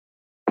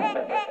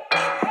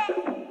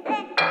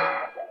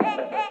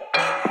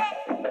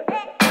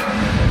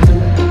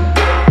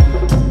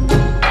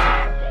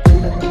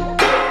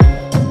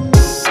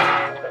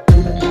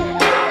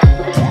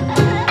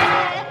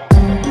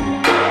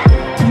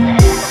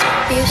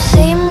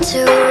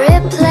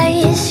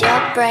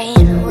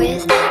Brain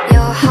with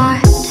your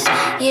heart.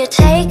 You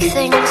take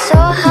things so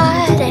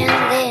hard and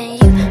then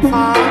you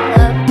fall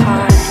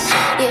apart.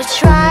 You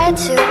try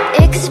to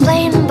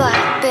explain, but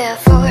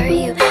before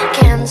you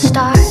can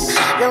start,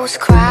 those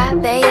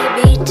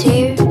crybaby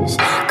tears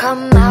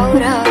come out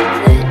of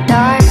the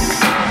dark.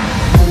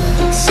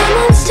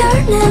 Someone's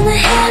turning the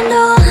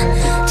handle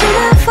to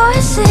the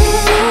faucet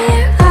in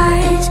your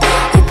eyes.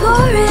 You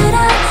pour it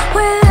out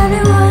where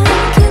everyone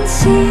can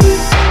see.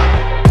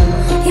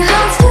 Your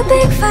heart's too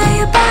big for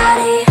your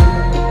body,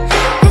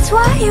 it's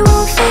why you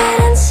won't fit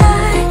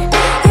inside.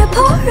 You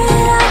pour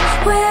it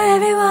out where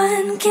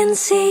everyone can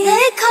see.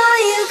 They call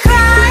you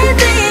cry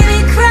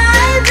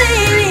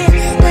baby,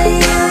 but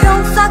you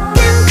don't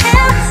fucking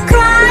care.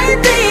 Cry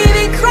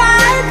baby,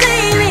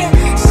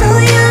 so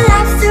you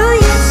laugh through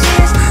your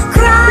tears.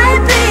 Cry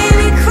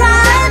baby,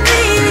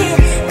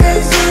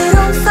 cause you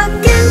don't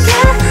fucking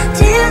care.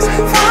 Tears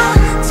fall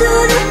to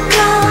the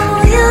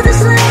ground, you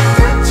just let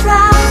them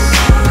drown.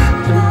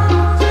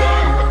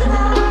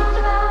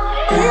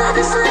 You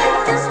just let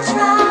them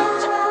drown.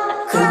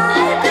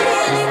 Cry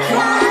baby.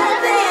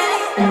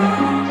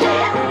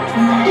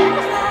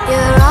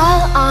 You're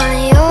all on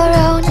your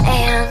own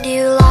and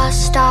you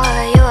lost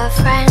all your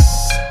friends.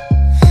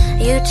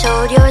 You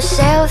told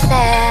yourself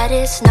that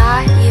it's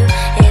not you,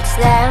 it's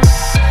them.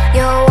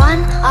 You're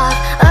one of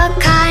a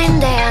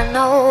kind and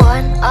no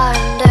one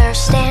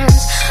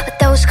understands. But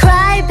those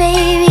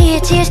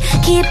crybaby tears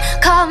keep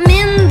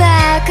coming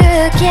back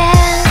again.